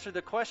can't answer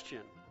the question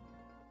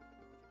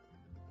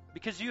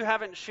because you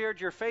haven't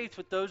shared your faith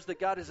with those that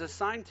God has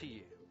assigned to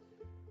you.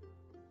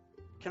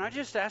 Can I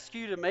just ask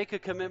you to make a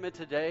commitment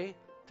today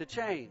to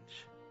change?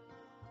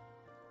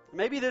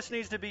 Maybe this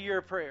needs to be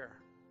your prayer.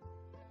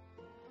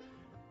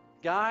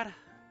 God,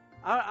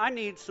 I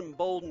need some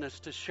boldness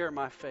to share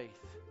my faith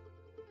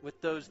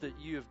with those that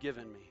you have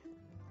given me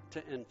to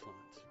influence.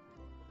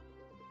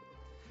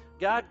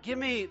 God, give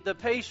me the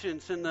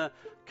patience and the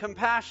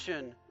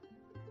compassion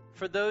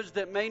for those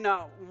that may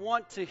not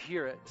want to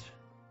hear it.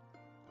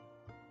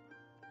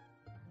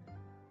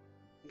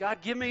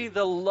 God, give me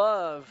the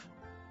love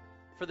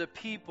for the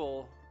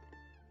people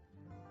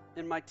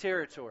in my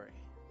territory.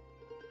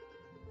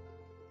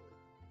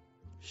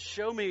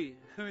 Show me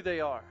who they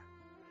are.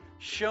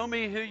 Show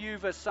me who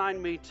you've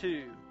assigned me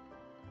to.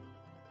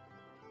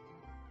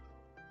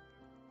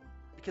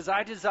 Because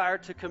I desire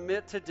to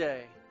commit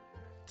today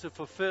to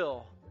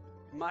fulfill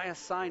my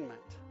assignment.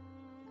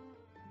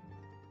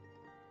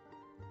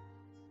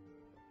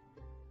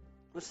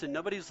 Listen,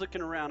 nobody's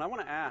looking around. I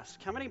want to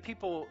ask, how many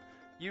people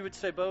you would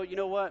say, Bo, you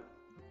know what?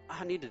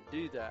 I need to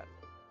do that.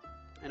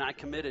 And I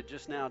committed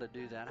just now to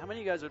do that. How many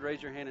of you guys would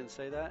raise your hand and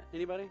say that?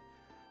 Anybody?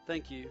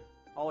 Thank you.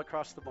 All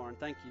across the barn.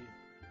 Thank you.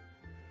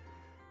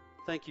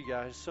 Thank you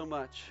guys so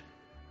much.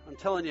 I'm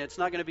telling you, it's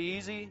not going to be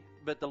easy,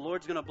 but the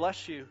Lord's going to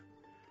bless you.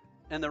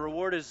 And the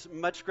reward is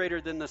much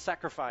greater than the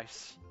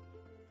sacrifice.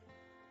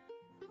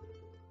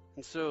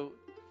 And so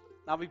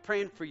I'll be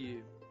praying for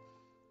you.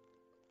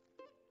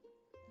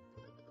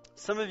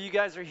 Some of you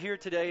guys are here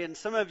today, and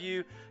some of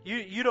you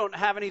don't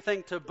have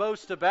anything to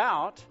boast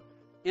about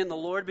in the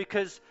Lord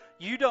because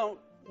you don't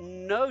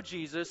know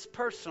Jesus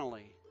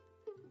personally.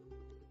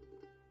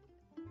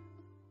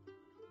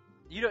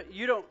 You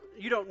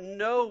don't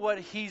know what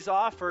he's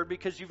offered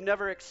because you've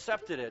never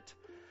accepted it.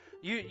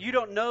 You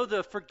don't know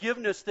the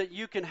forgiveness that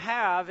you can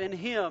have in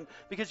him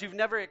because you've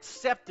never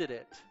accepted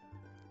it.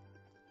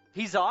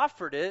 He's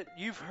offered it,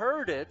 you've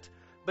heard it,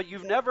 but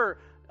you've never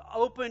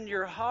open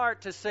your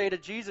heart to say to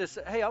Jesus,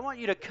 hey, I want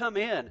you to come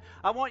in.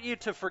 I want you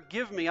to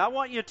forgive me. I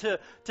want you to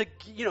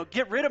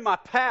get rid of my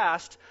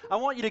past. I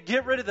want you to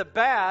get rid of the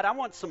bad. I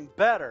want some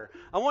better.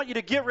 I want you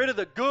to get rid of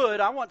the good.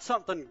 I want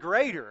something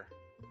greater.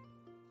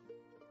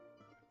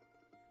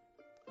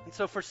 And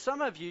so for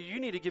some of you, you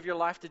need to give your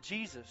life to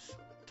Jesus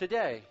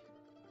today.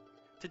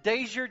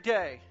 Today's your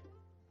day.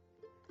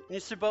 And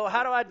you say, well,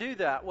 how do I do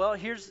that? Well,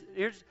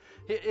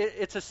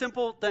 it's a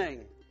simple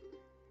thing.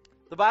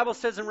 The Bible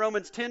says in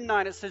Romans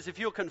 10:9, it says, if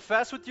you'll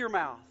confess with your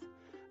mouth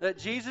that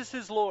Jesus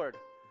is Lord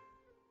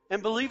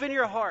and believe in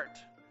your heart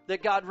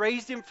that God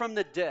raised him from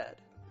the dead,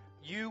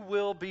 you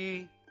will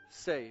be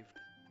saved.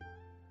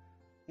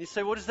 And you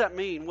say, what does that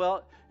mean?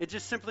 Well, it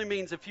just simply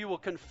means if you will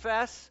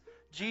confess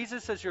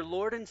Jesus as your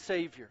Lord and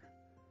Savior,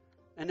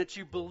 and that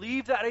you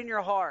believe that in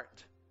your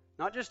heart,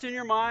 not just in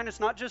your mind, it's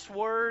not just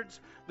words,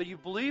 but you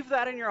believe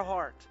that in your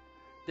heart,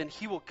 then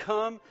he will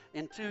come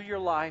into your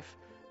life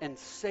and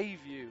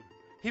save you.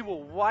 He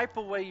will wipe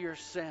away your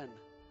sin.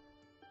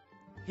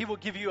 He will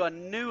give you a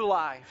new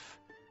life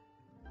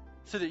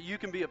so that you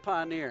can be a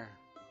pioneer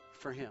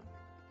for him.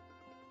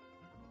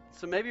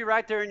 So maybe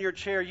right there in your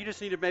chair, you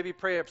just need to maybe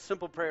pray a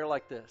simple prayer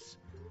like this.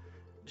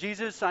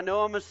 Jesus, I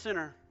know I'm a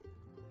sinner.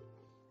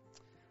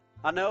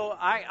 I know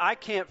I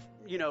can't,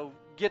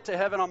 get to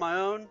heaven on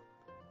my own.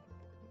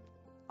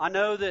 I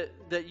know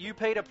that you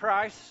paid a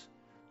price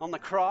on the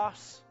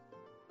cross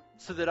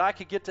so that I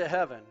could get to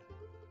heaven.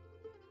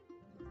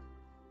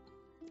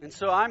 And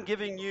so I'm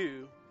giving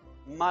you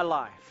my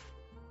life.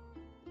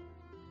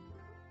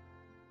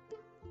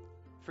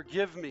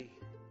 Forgive me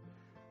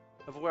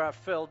of where I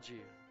failed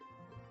you.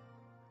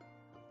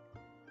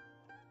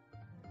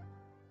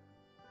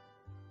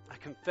 I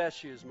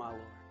confess you as my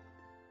Lord.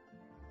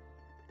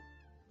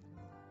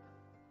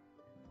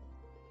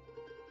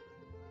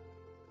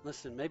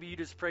 Listen, maybe you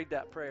just prayed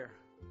that prayer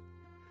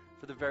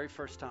for the very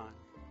first time.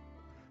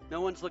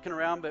 No one's looking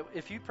around, but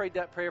if you prayed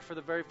that prayer for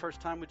the very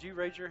first time, would you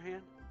raise your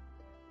hand?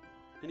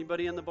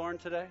 Anybody in the barn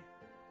today?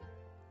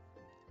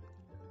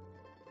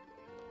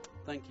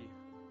 Thank you.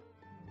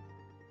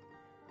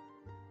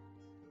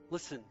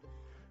 Listen,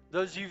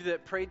 those of you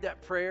that prayed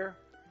that prayer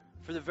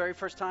for the very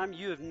first time,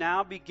 you have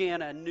now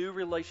began a new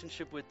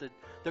relationship with the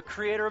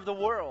creator of the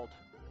world.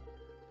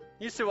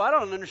 You say, well, I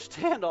don't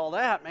understand all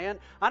that, man.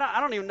 I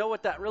don't even know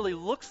what that really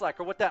looks like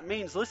or what that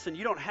means. Listen,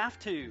 you don't have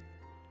to.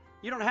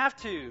 You don't have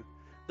to.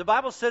 The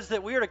Bible says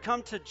that we are to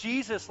come to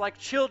Jesus like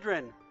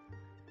children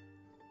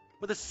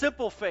with a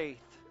simple faith,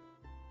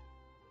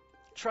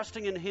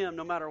 trusting in him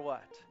no matter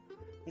what.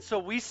 And so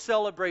we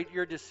celebrate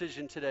your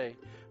decision today.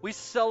 We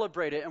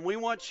celebrate it, and we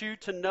want you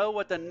to know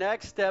what the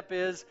next step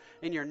is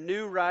in your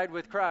new ride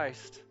with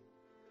Christ.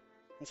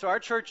 And so our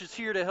church is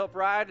here to help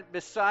ride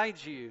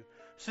beside you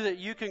so that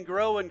you can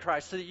grow in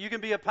Christ, so that you can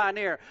be a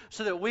pioneer,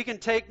 so that we can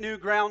take new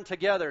ground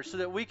together, so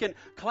that we can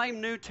claim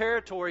new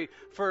territory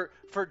for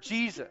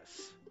Jesus.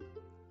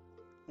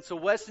 And so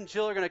Wes and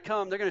Jill are going to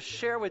come. They're going to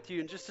share with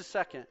you in just a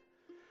second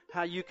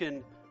how you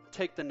can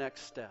take the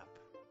next step.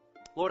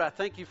 Lord, I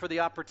thank you for the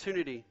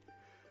opportunity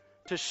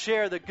to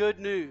share the good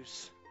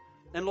news.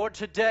 And Lord,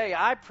 today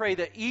I pray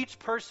that each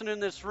person in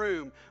this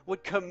room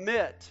would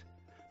commit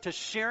to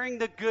sharing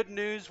the good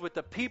news with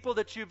the people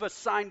that you've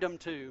assigned them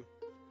to.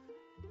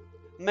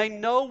 May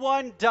no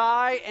one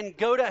die and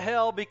go to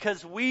hell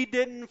because we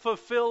didn't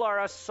fulfill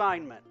our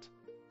assignment.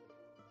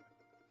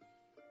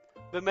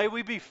 But may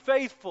we be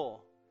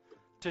faithful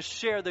to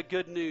share the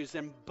good news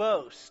and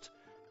boast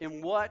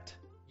in what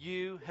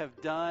you have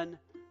done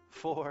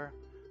for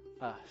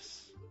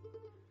us.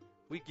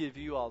 We give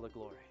you all the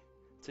glory.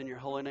 It's in your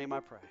holy name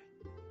I pray.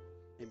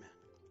 Amen.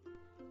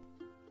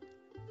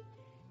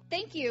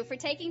 Thank you for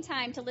taking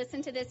time to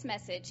listen to this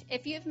message.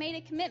 If you have made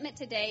a commitment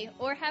today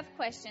or have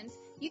questions,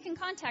 you can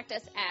contact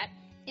us at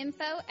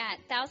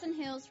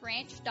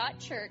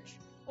info@thousandhillsranch.church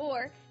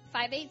or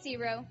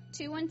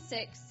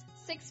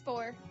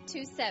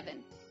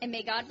 580-216-6427. And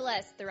may God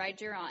bless the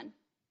ride you're on.